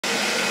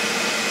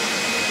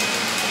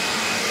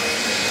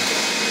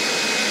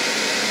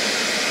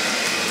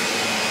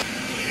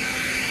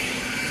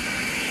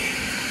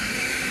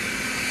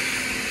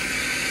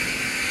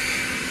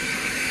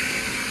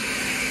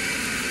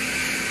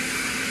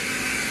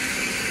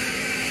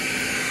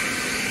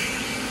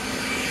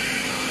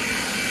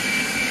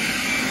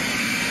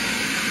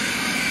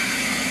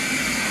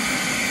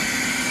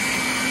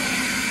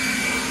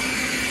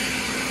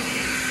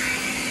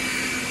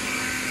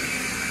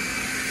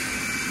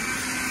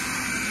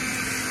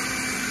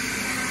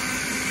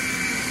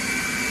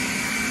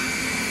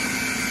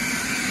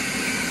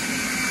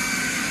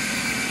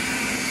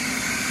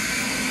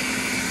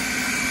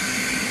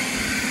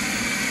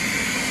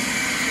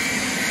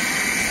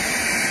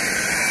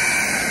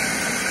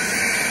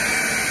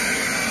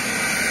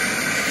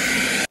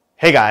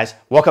Hey guys,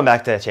 welcome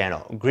back to the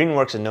channel.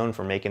 Greenworks is known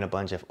for making a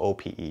bunch of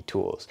OPE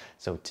tools.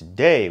 So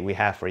today we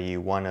have for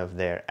you one of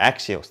their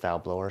Axial style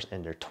blowers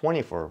in their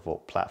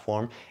 24-volt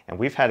platform, and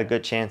we've had a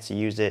good chance to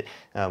use it.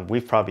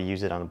 We've probably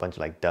used it on a bunch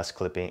of like dust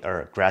clipping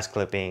or grass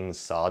clippings,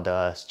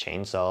 sawdust,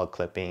 chainsaw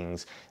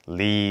clippings,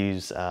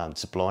 leaves,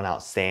 just blowing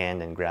out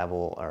sand and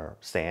gravel or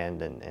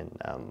sand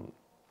and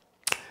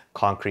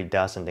concrete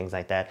dust and things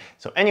like that.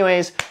 So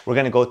anyways, we're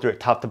gonna go through it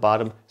top to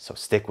bottom, so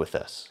stick with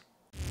us.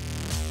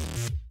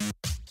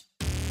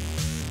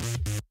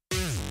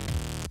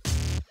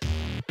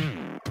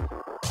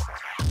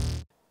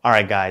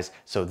 Alright guys,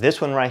 so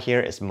this one right here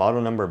is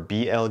model number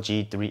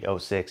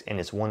BLG306, and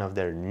it's one of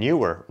their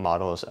newer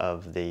models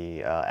of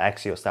the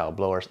Axial style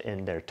blowers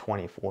in their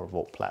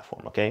 24-volt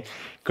platform, okay?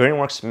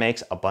 Greenworks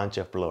makes a bunch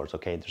of blowers,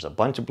 okay? There's a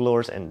bunch of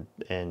blowers in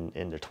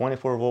their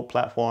 24-volt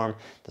platform.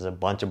 There's a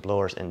bunch of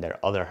blowers in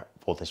their other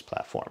voltage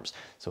platforms.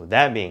 So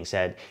that being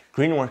said,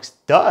 Greenworks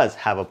does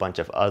have a bunch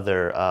of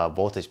other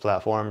voltage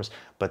platforms,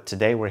 but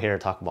today we're here to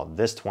talk about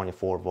this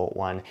 24-volt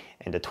one.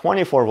 And the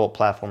 24-volt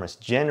platform is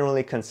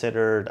generally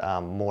considered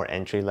more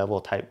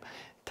entry-level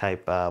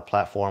type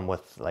platform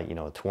with, like, you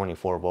know,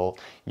 24-volt.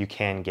 You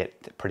can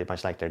get pretty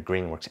much like their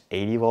Greenworks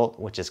 80-volt,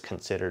 which is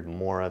considered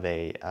more of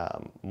a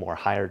more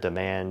higher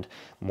demand,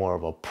 more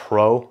of a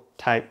pro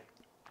type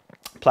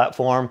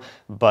platform.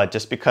 But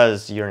just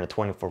because you're in a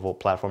 24-volt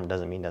platform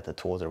doesn't mean that the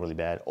tools are really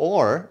bad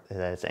or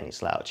that it's any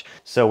slouch.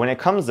 So when it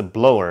comes to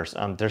blowers,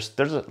 there's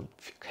a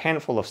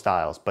handful of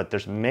styles, but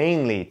there's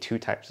mainly two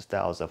types of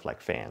styles of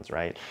like fans,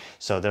 right?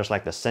 So there's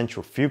like the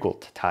centrifugal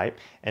type,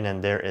 and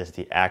then there is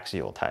the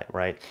axial type,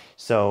 right?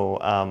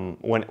 So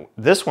when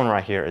this one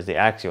right here is the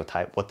axial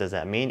type, what does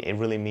that mean? It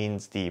really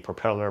means the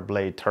propeller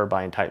blade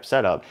turbine type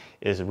setup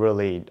is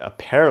really a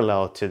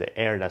parallel to the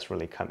air that's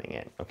really coming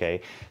in,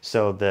 okay?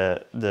 So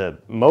the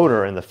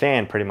motor and the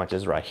fan pretty much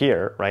is right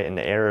here, right? And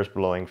the air is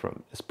pulling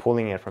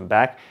it from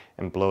back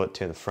and blow it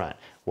to the front.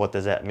 What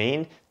does that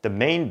mean? The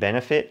main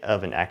benefit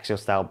of an axial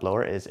style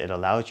blower is it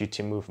allows you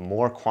to move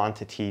more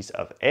quantities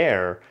of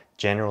air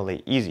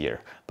generally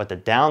easier, but the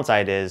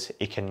downside is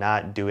it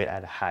cannot do it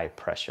at a high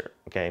pressure,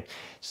 okay?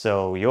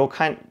 So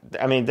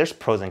there's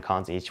pros and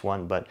cons to each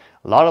one, but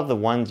a lot of the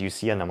ones you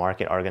see on the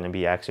market are going to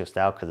be axial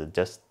style because it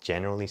just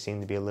generally seem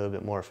to be a little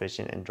bit more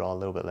efficient and draw a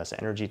little bit less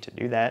energy to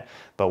do that,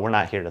 but we're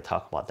not here to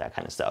talk about that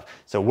kind of stuff.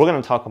 So we're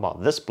going to talk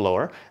about this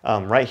blower.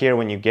 Right here,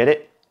 when you get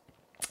it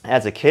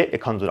as a kit,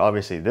 it comes with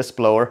obviously this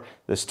blower,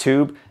 this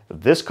tube,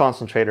 this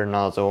concentrator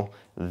nozzle,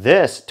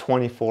 this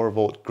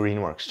 24-volt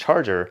Greenworks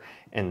charger,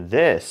 and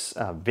this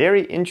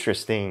very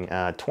interesting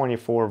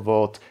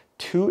 24-volt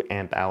 2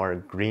 amp hour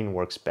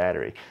Greenworks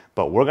battery.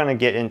 But we're gonna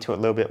get into it a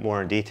little bit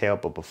more in detail,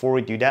 but before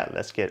we do that,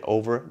 let's get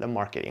over the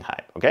marketing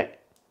hype, okay?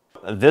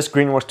 This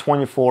Greenworks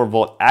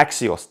 24-volt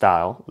axial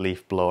style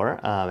leaf blower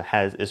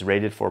is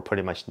rated for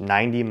pretty much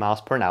 90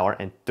 miles per hour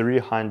and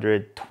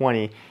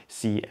 320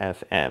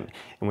 CFM. And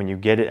when you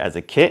get it as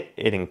a kit,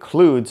 it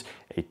includes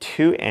a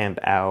 2 amp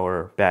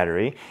hour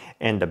battery.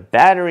 And the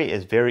battery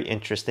is very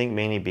interesting,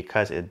 mainly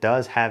because it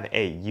does have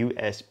a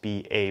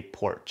USB-A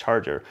port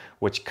charger,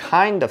 which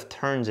kind of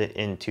turns it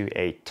into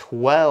a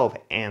 12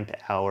 amp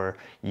hour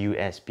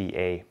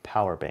USB-A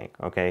power bank,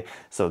 okay?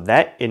 So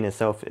that in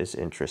itself is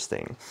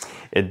interesting.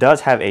 It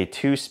does have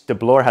the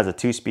blower has a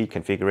 2-speed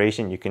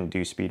configuration. You can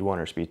do speed 1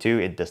 or speed 2.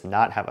 It does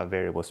not have a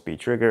variable speed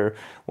trigger.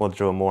 We'll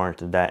drill more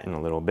into that in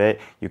a little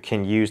bit. You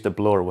can use the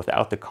blower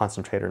without the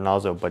concentrator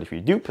nozzle, but if you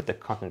do put the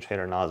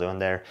concentrator nozzle in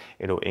there,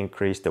 it'll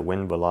increase the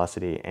wind velocity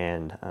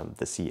and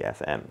the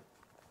CFM.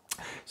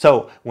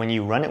 So when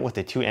you run it with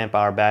a 2 amp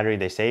hour battery,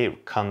 they say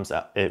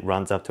it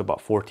runs up to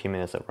about 14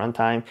 minutes of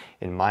runtime.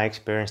 In my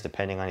experience,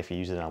 depending on if you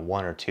use it on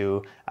 1 or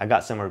 2, I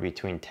got somewhere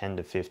between 10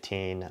 to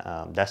 15.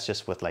 That's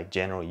just with like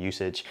general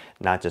usage,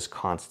 not just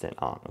constant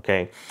on,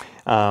 okay?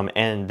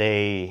 And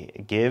they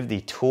give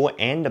the tool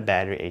and the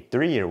battery a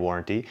 3-year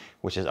warranty,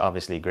 which is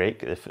obviously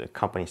great if the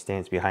company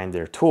stands behind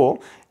their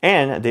tool.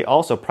 And they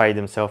also pride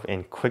themselves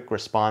in quick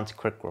response,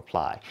 quick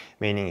reply,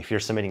 meaning if you're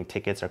submitting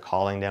tickets or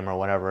calling them or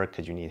whatever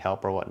because you need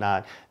help or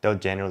whatnot, they'll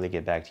generally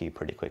get back to you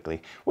pretty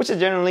quickly, which is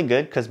generally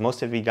good because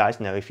most of you guys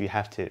know if you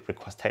have to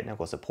request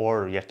technical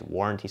support or you have to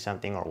warranty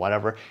something or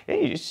whatever,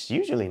 it's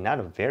usually not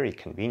a very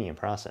convenient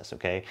process,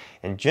 okay?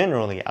 And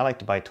generally, I like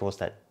to buy tools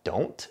that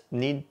don't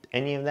need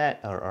any of that,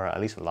 or at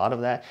least a lot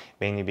of that,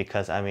 mainly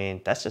because, I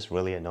mean, that's just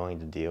really annoying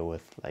to deal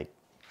with,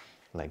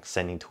 like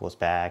sending tools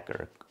back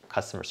or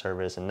customer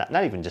service, and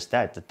not even just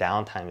that, the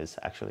downtime is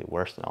actually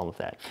worse than all of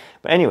that.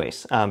 But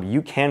anyways,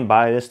 you can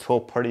buy this tool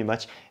pretty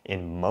much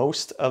in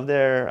most of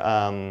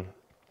their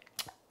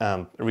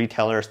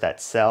retailers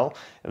that sell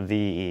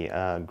the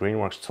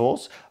Greenworks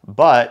tools,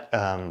 but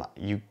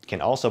you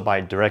can also buy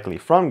directly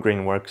from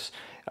Greenworks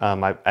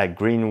at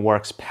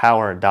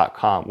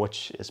greenworkspower.com,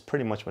 which is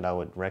pretty much what I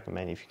would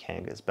recommend if you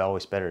can. It's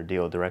always better to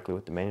deal directly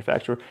with the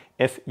manufacturer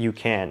if you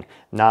can.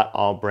 Not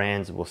all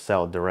brands will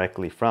sell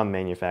directly from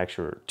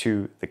manufacturer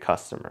to the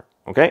customer,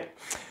 okay?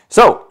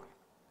 So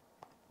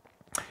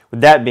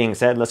With that being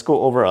said, let's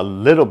go over a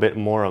little bit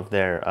more of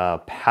their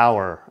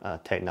power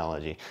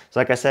technology. So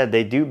like I said,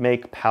 they do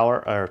make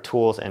power or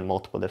tools in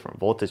multiple different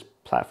voltage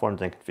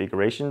platforms and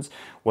configurations.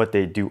 What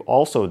they do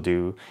also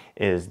do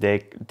is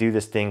they do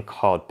this thing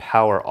called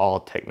power all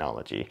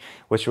technology,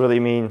 which really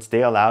means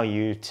they allow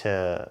you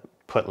to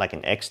put like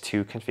an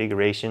X2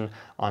 configuration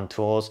on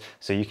tools.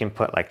 So you can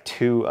put like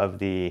 2 of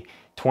the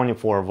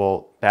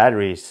 24-volt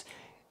batteries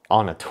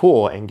on a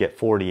tool and get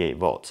 48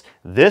 volts.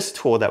 This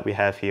tool that we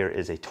have here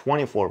is a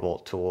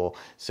 24-volt tool,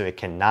 so it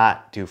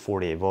cannot do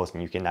 48 volts,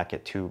 and you cannot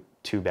get two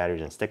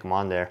batteries and stick them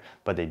on there,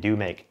 but they do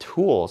make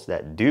tools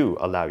that do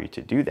allow you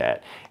to do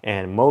that.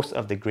 And most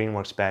of the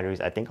Greenworks batteries,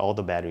 I think all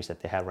the batteries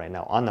that they have right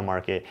now on the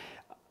market,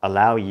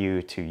 allow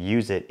you to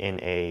use it in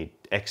a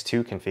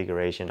X2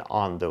 configuration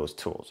on those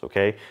tools,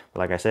 okay? But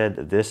like I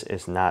said, this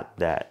is not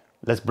that.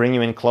 Let's bring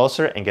you in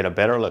closer and get a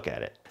better look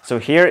at it. So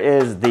here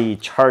is the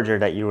charger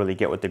that you really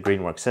get with the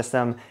Greenworks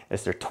system.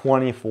 It's their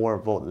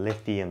 24-volt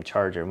lithium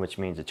charger, which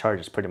means it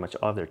charges pretty much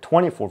all of their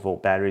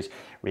 24-volt batteries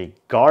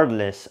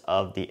regardless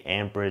of the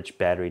amperage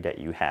battery that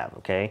you have,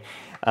 okay?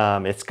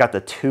 It's got the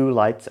 2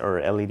 lights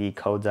or LED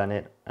codes on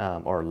it,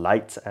 or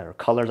lights or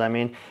colors, I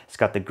mean. It's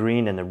got the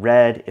green and the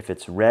red. If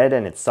it's red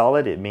and it's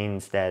solid, it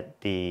means that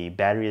the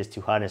battery is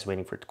too hot and it's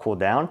waiting for it to cool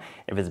down.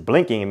 If it's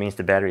blinking, it means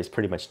the battery is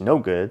pretty much no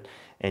good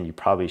and you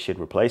probably should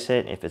replace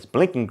it. If it's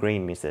blinking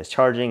green, it means that it's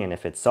charging. And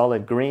if it's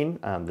solid green,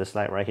 this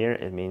light right here,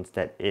 it means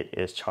that it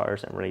is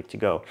charged and ready to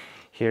go.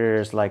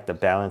 Here's like the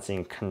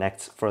balancing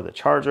connects for the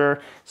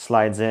charger,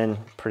 slides in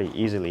pretty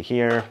easily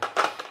here,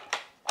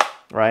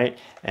 right?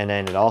 And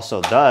then it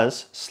also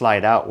does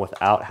slide out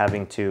without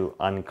having to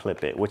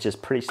unclip it, which is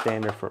pretty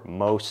standard for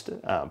most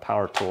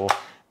power tool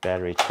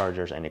battery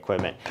chargers and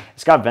equipment.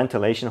 It's got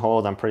ventilation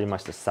holes on pretty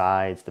much the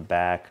sides, the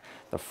back,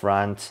 the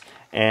front.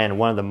 And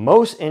one of the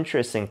most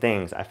interesting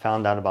things I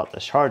found out about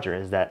this charger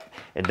is that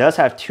it does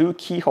have 2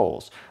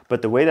 keyholes,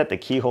 but the way that the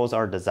keyholes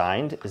are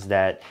designed is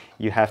that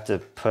you have to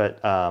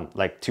put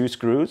like 2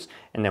 screws,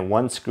 and then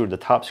 1 screw, the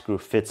top screw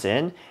fits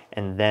in,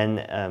 and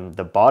then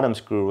the bottom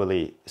screw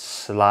really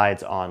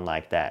slides on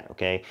like that,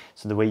 okay?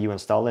 So the way you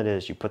install it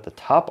is you put the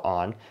top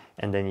on,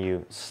 and then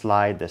you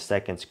slide the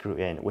 2nd screw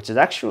in, which is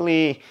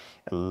actually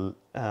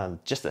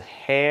just a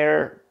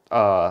hair.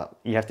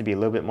 You have to be a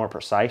little bit more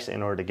precise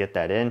in order to get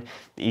that in.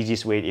 The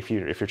easiest way, if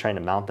you're trying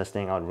to mount this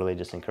thing, I would really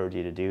just encourage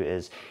you to do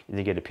is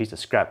either get a piece of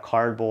scrap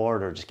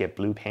cardboard or just get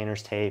blue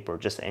painter's tape or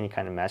just any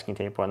kind of masking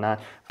tape or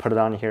whatnot. Put it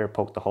on here,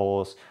 poke the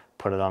holes,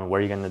 put it on where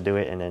you're going to do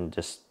it, and then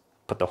just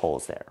put the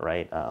holes there,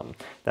 right?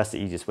 That's the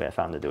easiest way I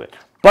found to do it.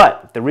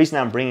 But the reason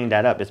I'm bringing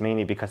that up is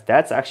mainly because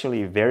that's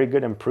actually a very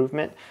good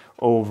improvement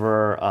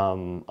over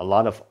a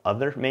lot of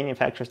other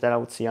manufacturers that I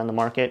would see on the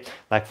market.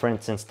 Like for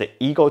instance, the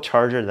Ego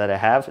charger that I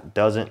have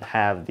doesn't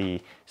have the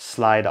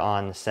slide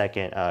on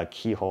 2nd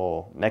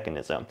keyhole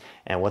mechanism.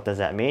 And what does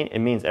that mean? It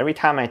means every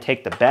time I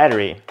take the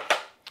battery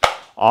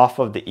off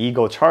of the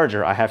Ego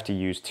charger, I have to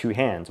use 2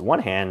 hands.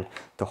 One hand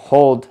to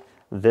hold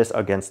this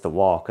against the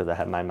wall because I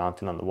have my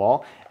mounting on the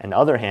wall, and the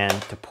other hand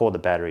to pull the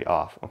battery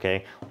off,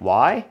 okay?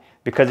 Why?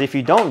 Because if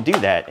you don't do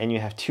that and you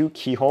have 2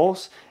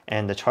 keyholes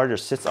and the charger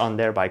sits on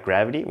there by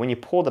gravity, when you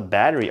pull the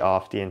battery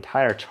off, the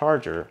entire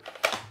charger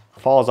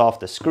falls off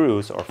the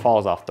screws or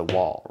falls off the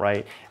wall,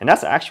 right? And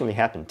that's actually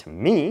happened to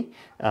me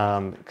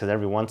because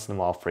every once in a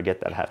while I'll forget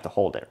that I have to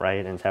hold it,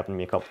 right? And it's happened to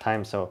me a couple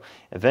times. So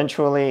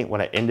eventually what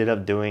I ended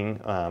up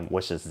doing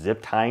was just zip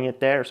tying it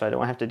there so I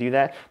don't have to do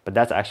that, but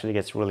that actually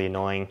gets really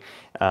annoying.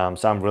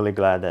 So I'm really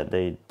glad that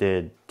they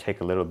did take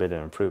a little bit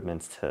of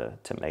improvements to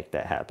make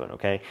that happen,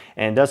 okay?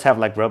 And it does have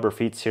like rubber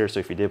feet here, so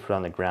if you did put it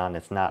on the ground,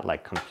 it's not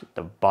like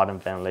the bottom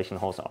ventilation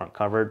holes aren't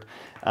covered,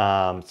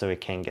 so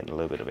it can get a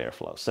little bit of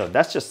airflow. So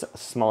that's just a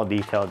small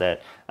detail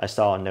that I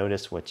saw and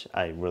noticed, which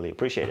I really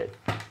appreciated.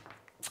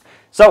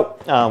 So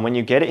when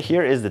you get it,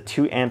 here is the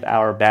 2 amp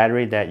hour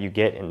battery that you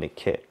get in the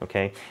kit,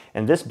 okay?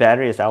 And this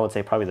battery is, I would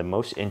say, probably the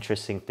most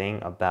interesting thing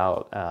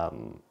about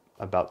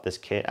this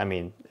kit. I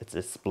mean,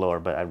 it's blower,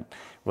 but I'm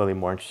really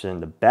more interested in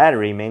the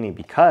battery, mainly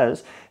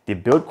because the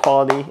build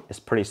quality is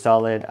pretty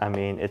solid. I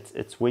mean,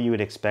 it's what you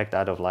would expect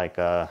out of like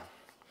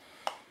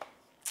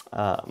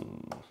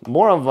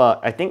more of a,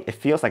 I think it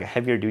feels like a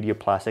heavier duty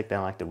plastic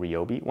than like the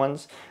Ryobi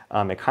ones.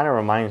 It kind of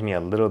reminds me a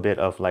little bit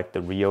of like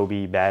the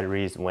Ryobi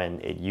batteries when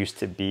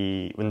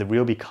the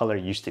Ryobi color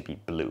used to be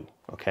blue,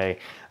 okay?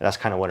 That's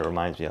kind of what it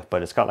reminds me of,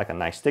 but it's got like a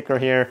nice sticker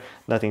here,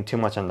 nothing too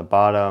much on the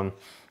bottom.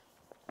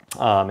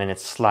 And it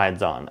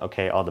slides on,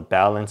 okay? All the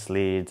balance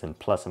leads and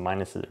plus and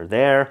minuses are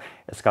there.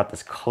 It's got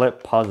this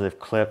clip, positive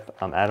clip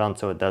add-on,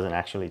 so it doesn't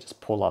actually just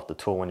pull off the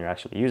tool when you're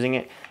actually using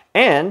it.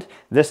 And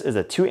this is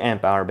a 2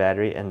 amp hour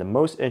battery, and the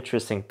most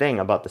interesting thing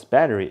about this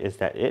battery is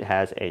that it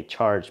has a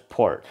charge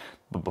port.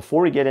 But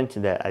before we get into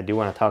that, I do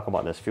want to talk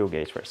about this fuel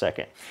gauge for a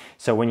second.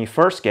 So when you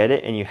first get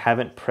it and you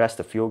haven't pressed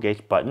the fuel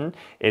gauge button,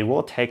 it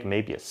will take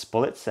maybe a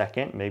split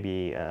second,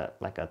 maybe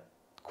like a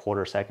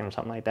quarter second or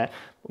something like that,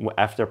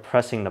 after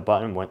pressing the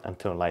button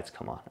until the lights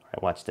come on. All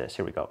right, watch this.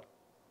 Here we go.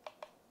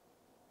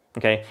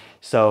 Okay,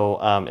 so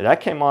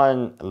that came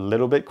on a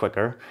little bit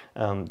quicker.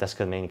 That's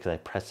mainly because I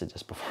pressed it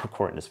just before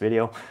recording this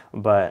video.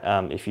 But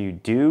if you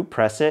do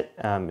press it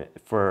and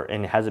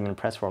it hasn't been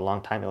pressed for a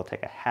long time, it'll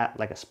take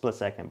like a split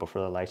second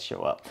before the lights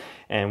show up.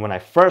 And when I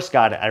first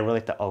got it, I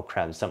really thought, oh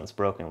crap, something's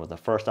broken. It was the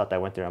first thought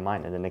that went through my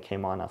mind. And then it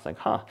came on, I was like,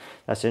 huh,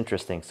 that's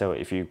interesting. So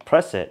if you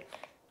press it,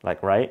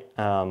 like right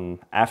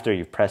after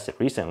you've pressed it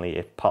recently,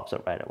 it pops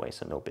up right away,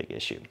 so no big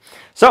issue.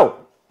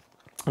 So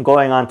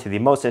going on to the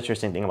most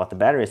interesting thing about the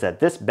battery is that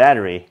this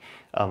battery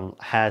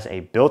has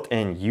a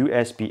built-in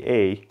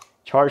USB-A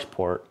charge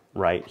port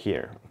right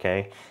here,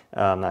 okay?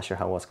 I'm not sure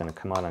how well it's gonna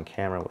come out on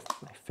camera with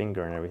my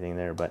finger and everything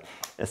there, but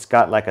it's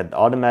got like an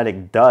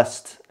automatic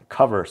dust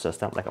cover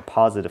system, like a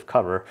positive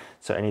cover,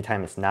 so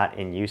anytime it's not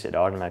in use, it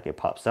automatically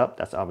pops up.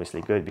 That's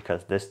obviously good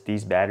because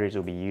these batteries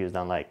will be used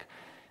on, like,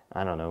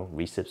 I don't know,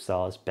 recip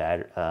saws,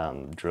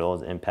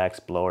 drills,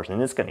 impacts, blowers,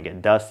 and it's gonna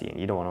get dusty and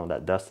you don't want all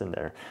that dust in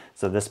there.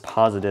 So this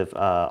positive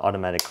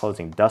automatic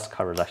closing dust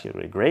cover is actually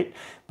really great,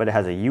 but it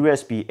has a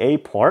USB-A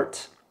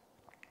port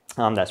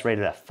that's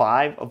rated at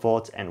 5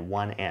 volts and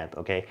 1 amp,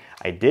 okay?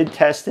 I did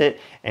test it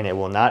and it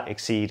will not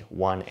exceed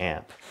 1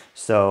 amp.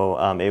 So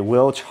it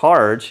will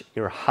charge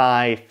your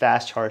high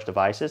fast charge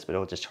devices, but it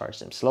will just charge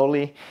them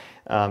slowly.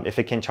 If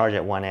it can charge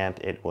at 1 amp,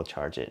 it will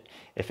charge it.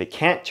 If it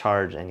can't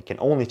charge and it can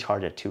only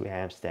charge at 2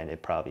 amps, then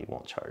it probably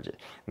won't charge it.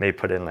 May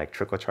put it in like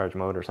trickle charge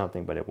mode or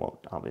something, but it won't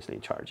obviously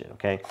charge it,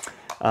 okay?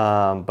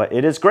 But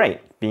it is great,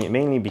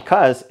 mainly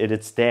because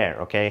it's there,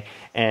 okay?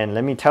 And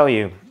let me tell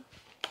you,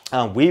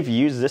 we've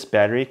used this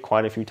battery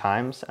quite a few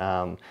times.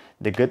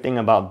 The good thing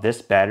about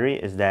this battery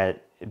is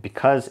that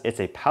because it's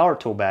a power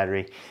tool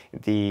battery,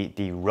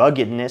 the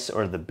ruggedness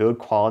or the build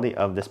quality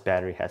of this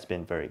battery has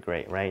been very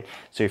great, right?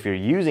 So if you're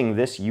using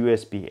this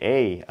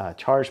USB-A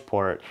charge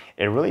port,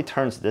 it really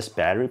turns this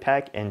battery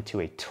pack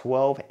into a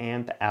 12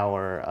 amp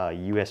hour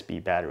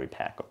USB battery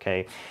pack,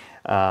 okay?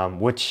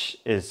 Which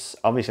is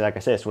obviously, like I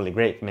said, it's really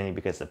great, mainly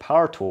because the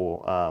power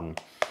tool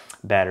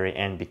battery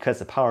and because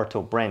the power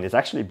tool brand is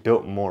actually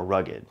built more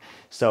rugged.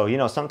 So, you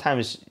know,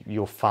 sometimes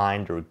you'll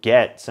find or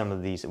get some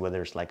of these,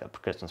 whether it's like a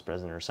Christmas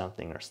present or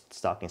something, or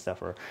stocking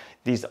stuff, or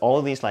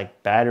all these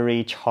like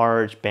battery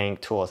charge bank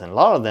tools, and a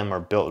lot of them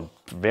are built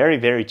very,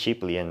 very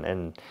cheaply,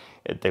 and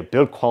the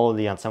build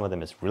quality on some of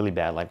them is really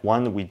bad. Like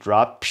one we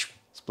dropped,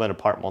 split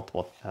apart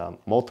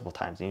multiple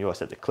times, and you always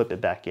have to clip it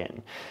back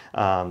in.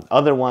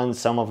 Other ones,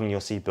 some of them you'll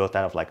see built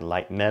out of like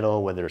light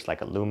metal, whether it's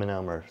like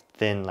aluminum or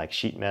thin like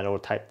sheet metal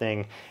type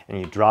thing, and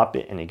you drop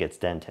it and it gets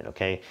dented,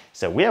 okay?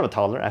 So we have a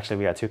toddler, actually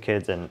we got 2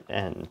 kids,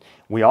 and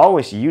we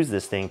always use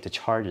this thing to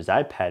charge his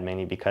iPad,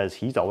 mainly because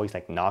he's always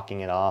like knocking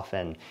it off,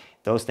 and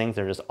those things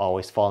are just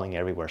always falling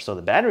everywhere. So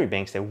the battery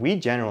banks that we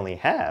generally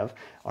have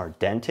are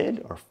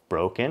dented or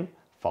broken,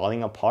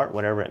 falling apart,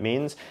 whatever it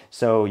means.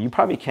 So you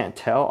probably can't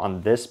tell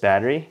on this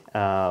battery,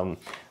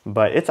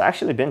 but it's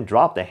actually been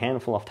dropped a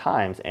handful of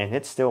times and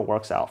it still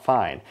works out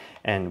fine.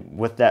 And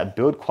with that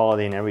build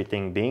quality and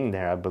everything being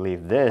there, I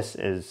believe this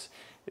is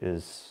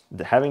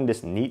having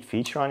this neat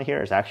feature on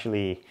here is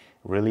actually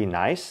really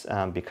nice,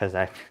 because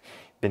I've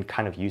been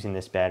kind of using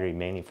this battery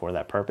mainly for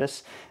that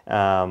purpose.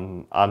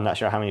 I'm not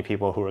sure how many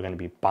people who are going to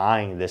be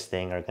buying this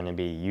thing are going to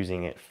be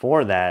using it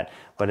for that,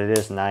 but it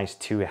is nice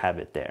to have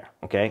it there,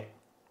 okay?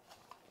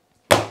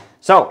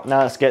 So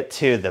now let's get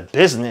to the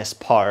business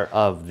part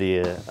of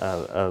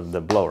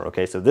the blower.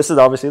 Okay, so this is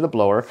obviously the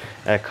blower.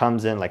 It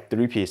comes in like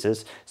 3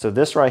 pieces. So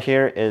this right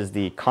here is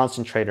the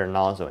concentrator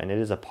nozzle, and it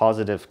is a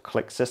positive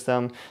click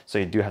system. So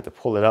you do have to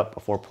pull it up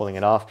before pulling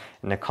it off.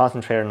 And the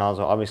concentrator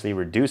nozzle obviously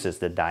reduces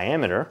the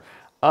diameter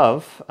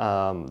of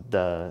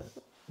the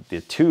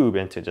tube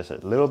into just a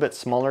little bit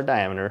smaller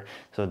diameter,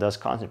 so it does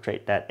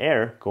concentrate that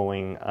air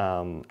going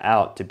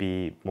out to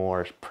be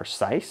more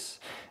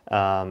precise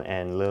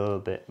and a little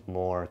bit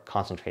more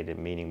concentrated,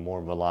 meaning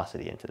more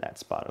velocity into that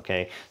spot,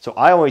 okay? So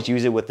I always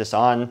use it with this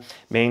on,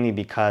 mainly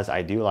because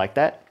I do like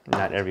that.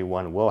 Not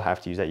everyone will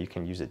have to use that. You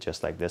can use it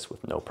just like this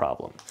with no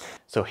problem.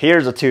 So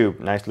here's a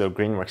tube, nice little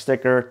Greenworks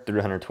sticker,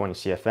 320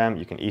 CFM.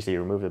 You can easily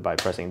remove it by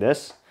pressing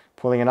this,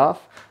 pulling it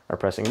off, or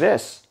pressing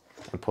this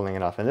and pulling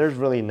it off. And there's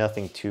really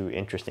nothing too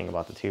interesting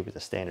about the tube. It's a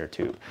standard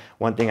tube.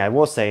 One thing I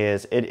will say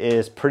is it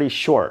is pretty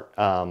short.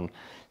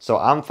 So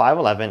I'm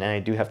 5'11", and I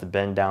do have to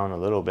bend down a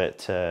little bit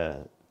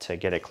to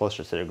get it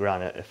closer to the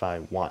ground if I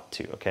want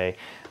to, okay?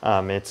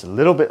 It's a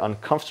little bit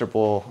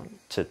uncomfortable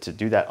to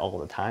do that all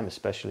the time,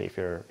 especially if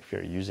you're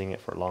using it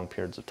for long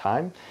periods of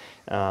time.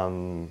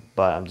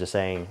 But I'm just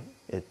saying,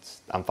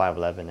 I'm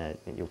 5'11",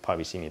 and you'll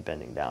probably see me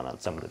bending down on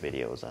some of the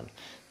videos on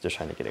just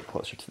trying to get it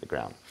closer to the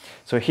ground.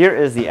 So here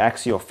is the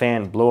Axial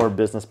Fan blower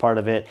business part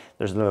of it.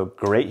 There's a little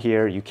grate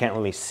here. You can't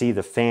really see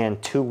the fan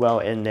too well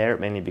in there,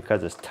 mainly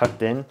because it's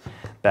tucked in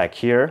back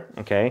here,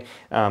 okay?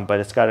 But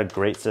it's got a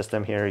great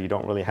system here. You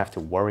don't really have to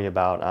worry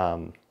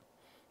about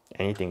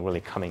anything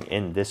really coming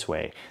in this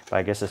way, but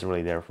I guess it's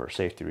really there for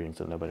safety reasons,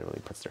 so nobody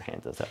really puts their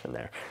hands and stuff in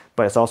there.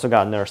 But it's also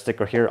got another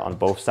sticker here on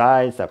both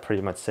sides that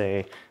pretty much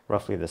say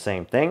roughly the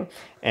same thing.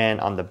 And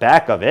on the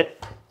back of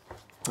it,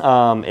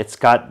 it's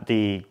got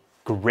the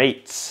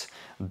grates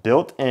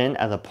built in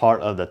as a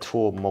part of the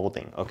tool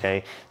molding,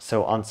 okay?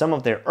 So on some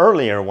of their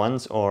earlier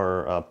ones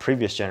or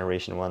previous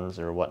generation ones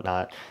or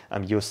whatnot,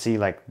 you'll see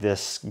like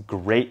this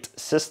grate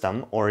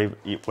system, or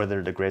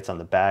whether the grate's on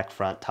the back,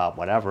 front, top,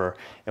 whatever,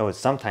 it would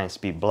sometimes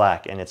be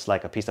black, and it's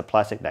like a piece of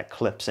plastic that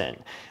clips in,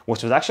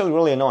 which was actually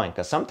really annoying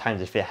because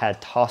sometimes if it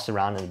had tossed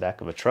around in the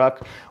back of a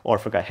truck, or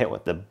if it got hit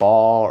with the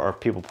ball, or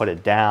people put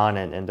it down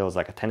and there was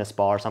like a tennis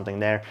ball or something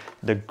there,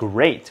 the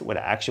grate would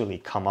actually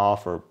come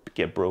off or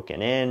get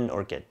broken in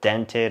or get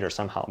dented or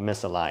somehow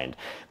misaligned.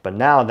 But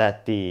now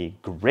that the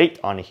grate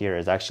on here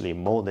is actually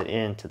molded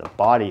into the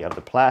body of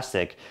the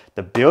plastic,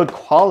 the build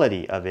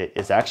quality of it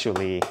is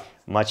actually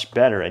much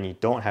better, and you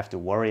don't have to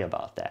worry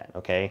about that,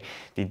 okay?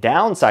 The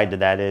downside to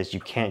that is you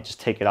can't just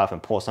take it off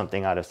and pull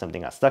something out if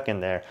something got stuck in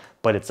there,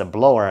 but it's a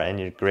blower and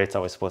your grate's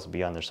always supposed to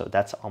be on there, so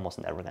that's almost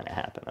never gonna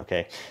happen,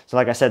 okay? So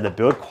like I said, the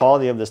build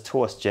quality of this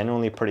tool is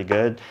generally pretty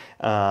good.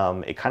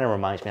 It kind of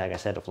reminds me, like I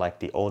said, of like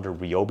the older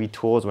Ryobi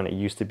tools when it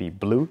used to be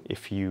blue,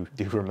 if you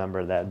do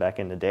remember that back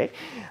in the day.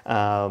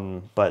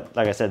 But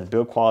like I said, the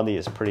build quality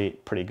is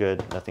pretty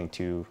good, nothing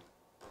too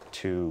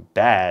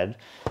bad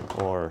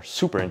or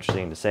super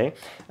interesting to say,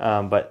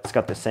 but it's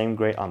got the same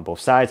grate on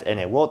both sides, and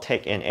it will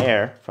take in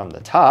air from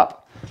the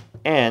top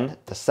and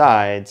the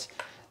sides,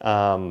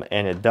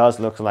 and it does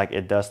look like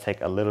it does take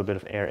a little bit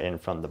of air in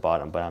from the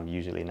bottom, but I'm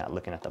usually not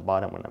looking at the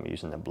bottom when I'm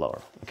using the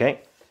blower,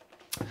 okay?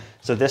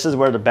 So this is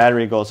where the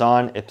battery goes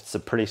on. It's a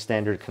pretty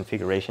standard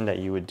configuration that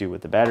you would do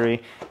with the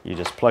battery. You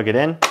just plug it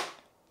in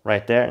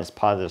right there, and it's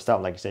positive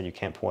stop. Like I said, you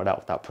can't pull it out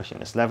without pushing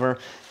this lever.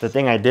 The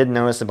thing I did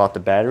notice about the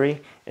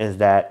battery is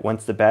that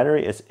once the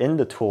battery is in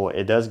the tool,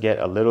 it does get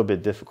a little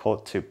bit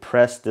difficult to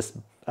press this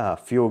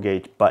fuel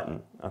gauge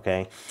button,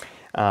 okay?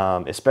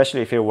 Especially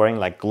if you're wearing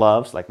like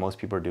gloves, like most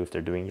people do if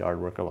they're doing yard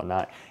work or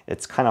whatnot.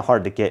 It's kind of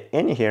hard to get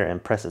in here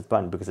and press this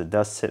button because it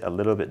does sit a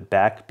little bit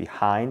back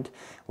behind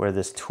where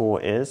this tool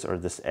is, or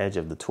this edge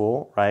of the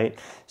tool, right?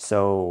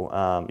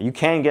 So you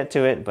can get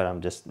to it, but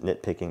I'm just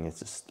nitpicking. It's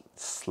just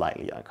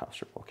slightly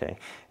uncomfortable, okay?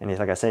 And it's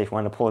like I say, if you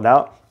want to pull it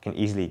out, you can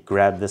easily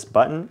grab this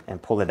button and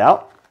pull it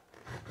out.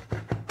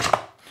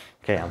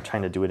 Okay, I'm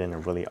trying to do it in a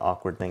really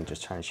awkward thing,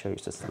 just trying to show you,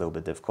 it's just a little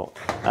bit difficult.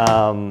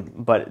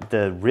 But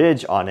the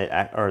ridge on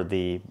it, or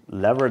the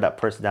lever that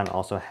pushes down,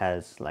 also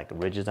has like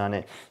ridges on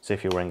it. So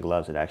if you're wearing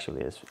gloves, it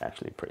actually is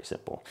pretty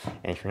simple.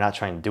 And if you're not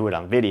trying to do it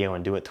on video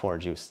and do it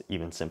towards you, it's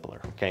even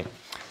simpler, okay?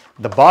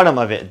 The bottom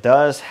of it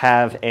does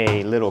have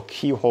a little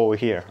keyhole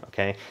here,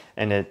 okay?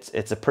 And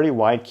it's a pretty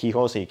wide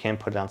keyhole, so you can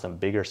put down some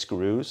bigger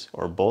screws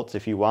or bolts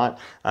if you want.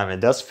 It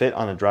does fit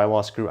on a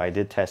drywall screw. I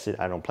did test it.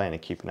 I don't plan to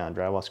keep it on a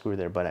drywall screw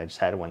there, but I just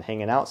had one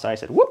hanging out, so I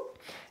said, whoop,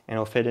 and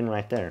it'll fit in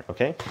right there,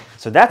 okay?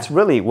 So that's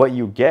really what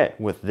you get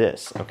with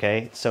this,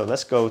 okay? So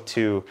let's go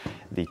to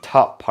the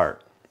top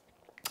part.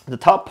 The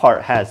top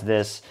part has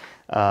this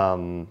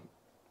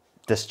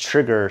this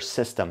trigger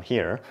system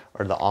here,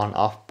 or the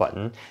on-off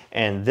button,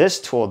 and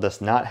this tool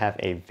does not have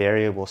a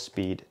variable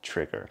speed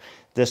trigger.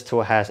 This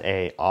tool has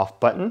a off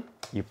button.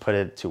 You put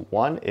it to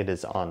 1, it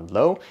is on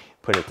low.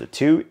 Put it to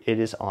 2, it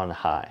is on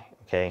high,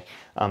 okay?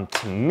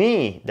 To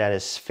me, that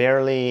is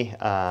fairly,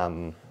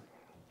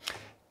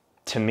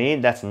 to me,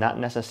 that's not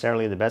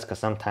necessarily the best, because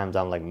sometimes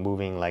I'm like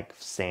moving like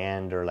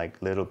sand or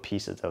like little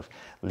pieces of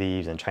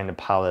leaves and trying to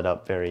pile it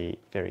up very,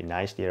 very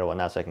nicely or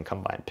whatnot, so I can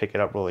come by and pick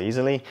it up really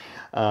easily.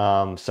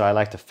 So I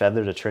like to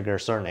feather the trigger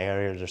certain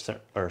areas,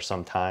 or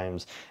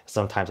sometimes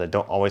I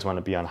don't always want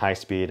to be on high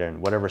speed, and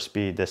whatever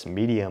speed this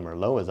medium or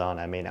low is on,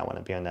 I may not want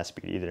to be on that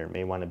speed either. It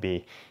may want to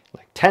be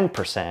like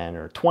 10%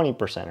 or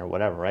 20% or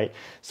whatever, right?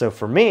 So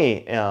for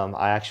me,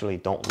 I actually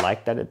don't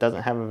like that it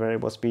doesn't have a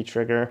variable speed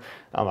trigger.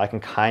 I can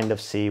kind of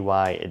see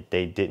why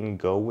they didn't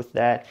go with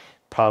that.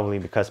 Probably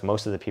because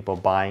most of the people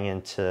buying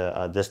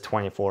into this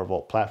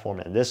 24-volt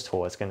platform and this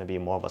tool is going to be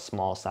more of a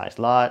small size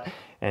lot,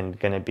 and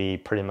going to be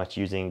pretty much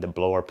using the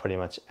blower pretty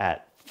much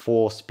at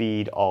full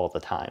speed all the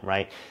time,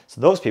 right? So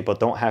those people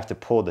don't have to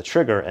pull the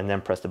trigger and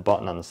then press the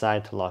button on the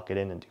side to lock it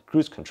in and do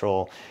cruise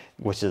control,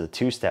 which is a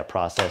 2-step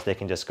process. They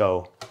can just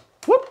go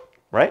whoop,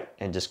 right,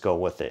 and just go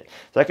with it.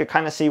 So I could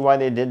kind of see why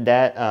they did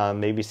that,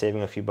 maybe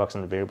saving a few bucks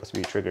on the variable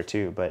speed trigger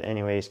too. But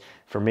anyways,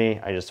 for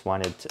me, I just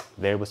wanted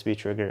variable speed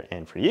trigger,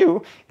 and for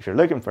you, if you're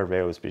looking for a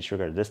variable speed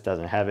trigger, this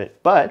doesn't have it.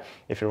 But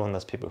if you're one of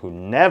those people who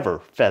never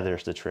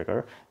feathers the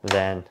trigger,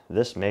 then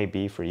this may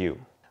be for you.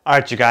 All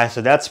right, you guys,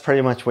 so that's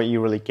pretty much what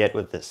you really get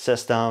with this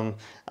system.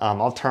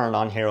 I'll turn it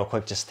on here real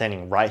quick, just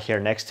standing right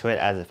here next to it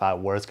as if I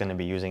was going to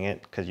be using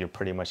it, because you're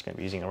pretty much going to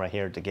be using it right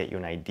here to get you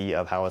an idea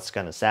of how it's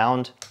going to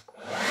sound.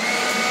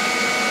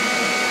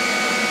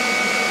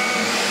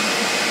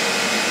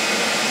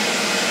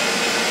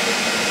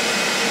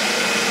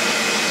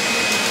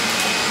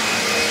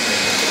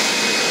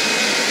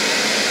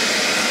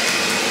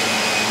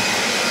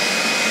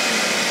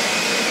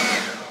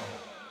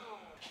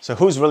 So So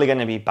who's really going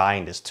to be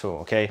buying this tool?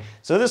 Okay,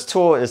 so this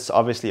tool is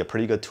obviously a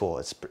pretty good tool.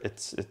 It's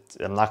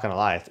I'm not going to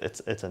lie,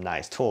 it's a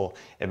nice tool.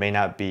 It may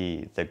not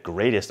be the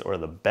greatest or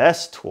the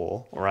best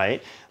tool,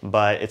 right?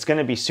 But it's going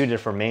to be suited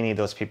for mainly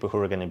those people who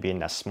are going to be in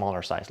that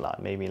smaller size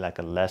lot, maybe like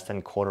a less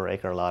than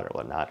quarter-acre lot or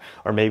whatnot,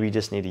 or maybe you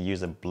just need to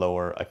use a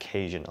blower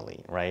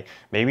occasionally, right?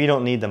 Maybe you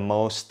don't need the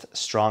most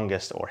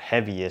strongest or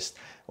heaviest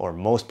or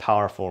most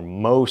powerful,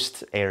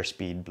 most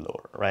airspeed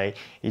blower, right?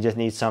 You just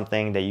need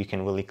something that you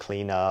can really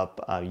clean up,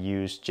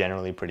 use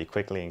generally pretty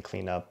quickly and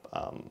clean up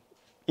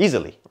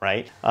easily,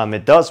 right?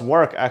 It does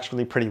work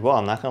actually pretty well.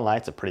 I'm not gonna lie,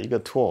 it's a pretty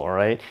good tool, all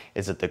right?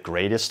 Is it the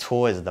greatest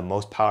tool? Is it the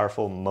most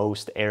powerful,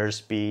 most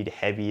airspeed,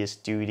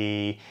 heaviest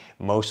duty,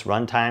 most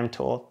runtime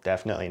tool?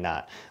 Definitely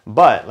not.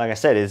 But like I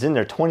said, it's in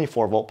their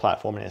 24 volt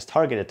platform and it's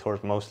targeted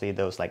towards mostly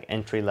those like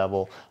entry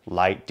level,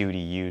 light duty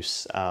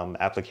use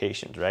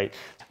applications, right?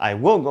 I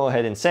will go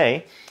ahead and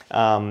say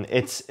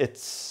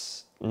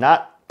it's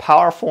not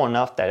powerful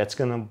enough that it's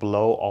gonna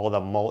blow all the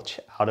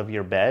mulch out of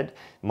your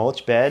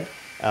mulch bed,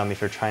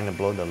 if you're trying to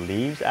blow the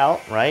leaves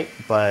out, right?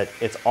 But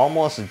it's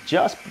almost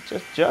just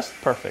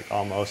perfect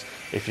almost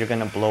if you're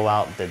gonna blow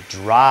out the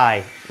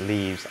dry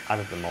leaves out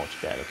of the mulch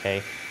bed,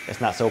 okay?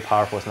 It's not so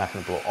powerful, it's not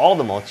gonna blow all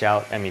the mulch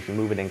out. I mean, if you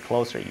move it in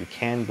closer, you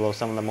can blow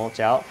some of the mulch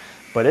out,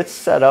 but it's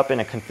set up in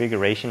a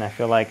configuration, I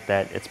feel like,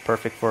 that it's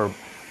perfect for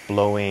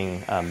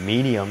blowing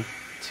medium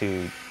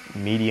to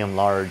medium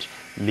large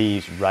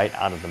leaves right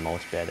out of the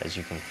mulch bed, as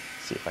you can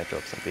see if I throw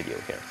up some video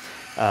here.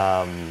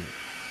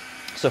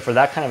 So for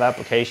that kind of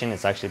application,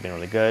 it's actually been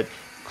really good.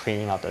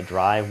 Cleaning out the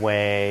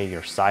driveway,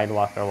 your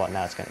sidewalk or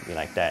whatnot, it's gonna be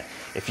like that.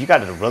 If you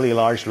got a really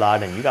large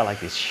lot and you got like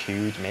these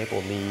huge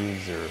maple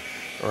leaves or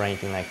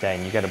anything like that,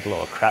 and you gotta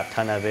blow a crap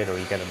ton of it, or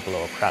you gotta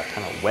blow a crap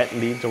ton of wet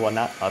leaves or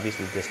whatnot,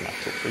 obviously this is not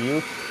good for you.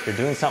 If you're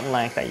doing something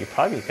like that, you're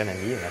probably gonna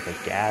need like a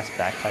gas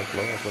backpipe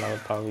blower is what I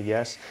would probably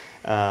guess.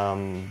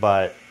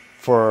 But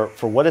for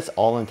what it's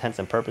all intents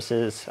and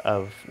purposes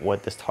of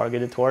what this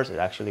targeted towards, it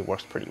actually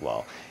works pretty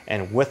well.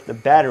 And with the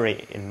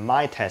battery, in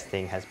my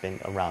testing, has been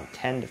around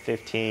 10 to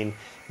 15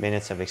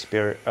 minutes of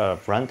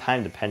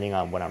runtime, depending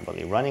on what I'm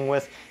really running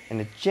with.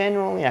 And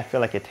generally, I feel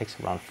like it takes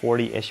around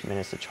 40-ish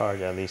minutes to charge,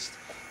 at least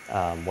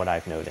what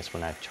I've noticed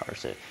when I've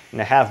charged it.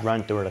 And I have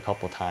run through it a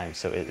couple times,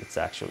 so it's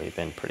actually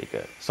been pretty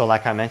good. So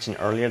like I mentioned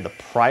earlier, the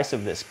price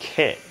of this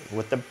kit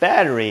with the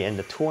battery and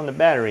the tool and the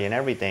battery and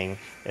everything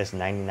is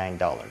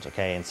 $99,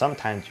 okay? And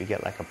sometimes you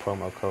get like a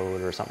promo code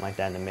or something like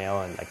that in the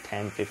mail, and like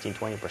 10, 15,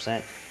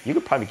 20%. You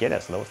could probably get it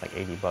as low as like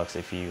 80 bucks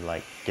if you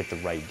like get the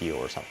right deal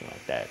or something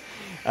like that.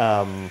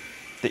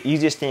 The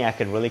easiest thing I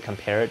could really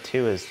compare it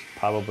to is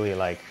probably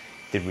like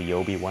the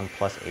Ryobi 1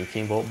 Plus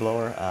 18 volt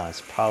blower. It's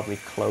probably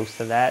close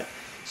to that.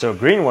 So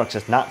Greenworks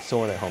is not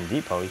sold at Home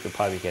Depot. You could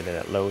probably get it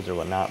at Lowe's or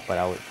whatnot, but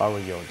if I were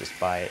you, just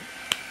buy it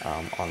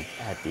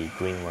at the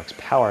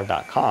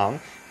greenworkspower.com,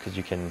 because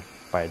you can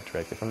buy it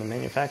directly from the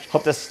manufacturer.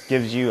 Hope this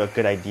gives you a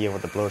good idea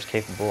what the blower is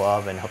capable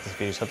of, and hope this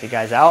video helped you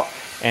guys out.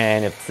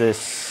 And if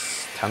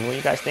this, tell me what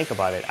you guys think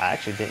about it. I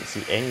actually didn't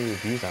see any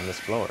reviews on this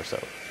blower, so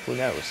who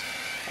knows?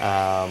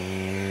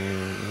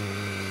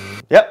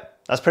 Yep,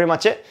 that's pretty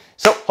much it.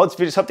 So hope this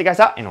video helped you guys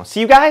out, and I'll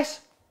see you guys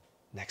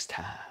next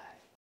time.